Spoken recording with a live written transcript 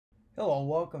Hello,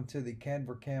 welcome to the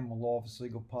Vercammen Law Office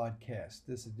Legal Podcast.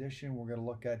 This edition, we're going to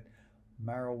look at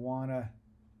marijuana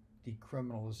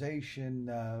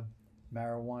decriminalization,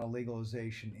 marijuana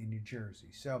legalization in New Jersey.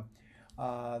 So,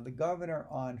 the governor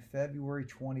on February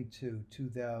 22,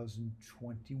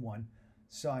 2021,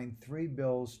 signed 3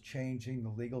 bills changing the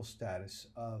legal status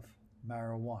of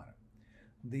marijuana.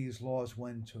 These laws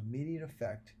went into immediate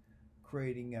effect,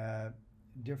 creating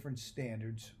different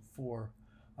standards for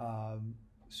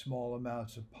small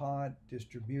amounts of pot,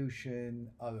 distribution,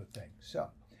 other things. So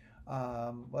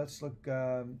let's look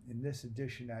in this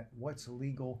edition at what's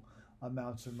legal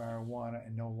amounts of marijuana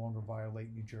and no longer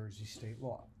violate New Jersey state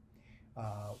law.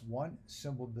 1,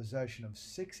 simple possession of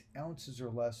 6 ounces or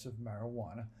less of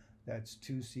marijuana. That's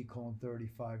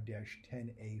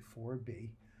 2C:35-10A4B.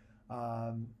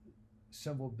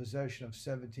 Simple possession of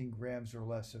 17 grams or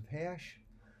less of hash.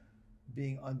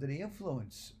 Being under the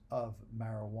influence of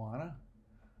marijuana.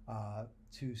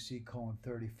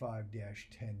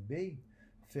 2C:35-10B,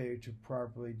 failure to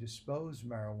properly dispose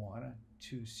marijuana,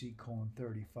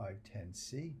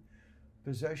 2C:35-10C,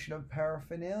 possession of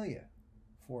paraphernalia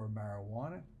for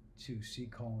marijuana,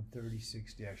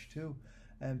 2C:36-2,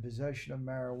 and possession of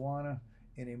marijuana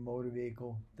in a motor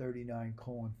vehicle,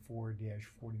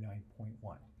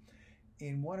 39:4-49.1.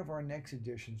 In one of our next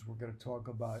editions, we're going to talk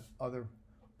about other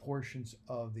portions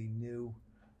of the new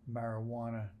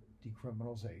marijuana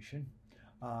decriminalization,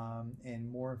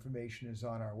 and more information is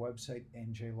on our website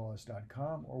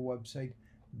njlaws.com or website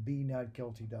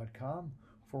benotguilty.com.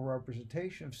 For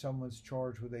representation if someone's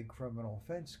charged with a criminal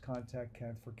offense, contact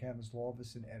Vercammen's Law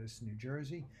Office in Edison, New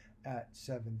Jersey at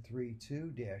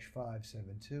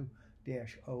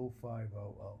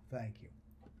 732-572-0500. Thank you.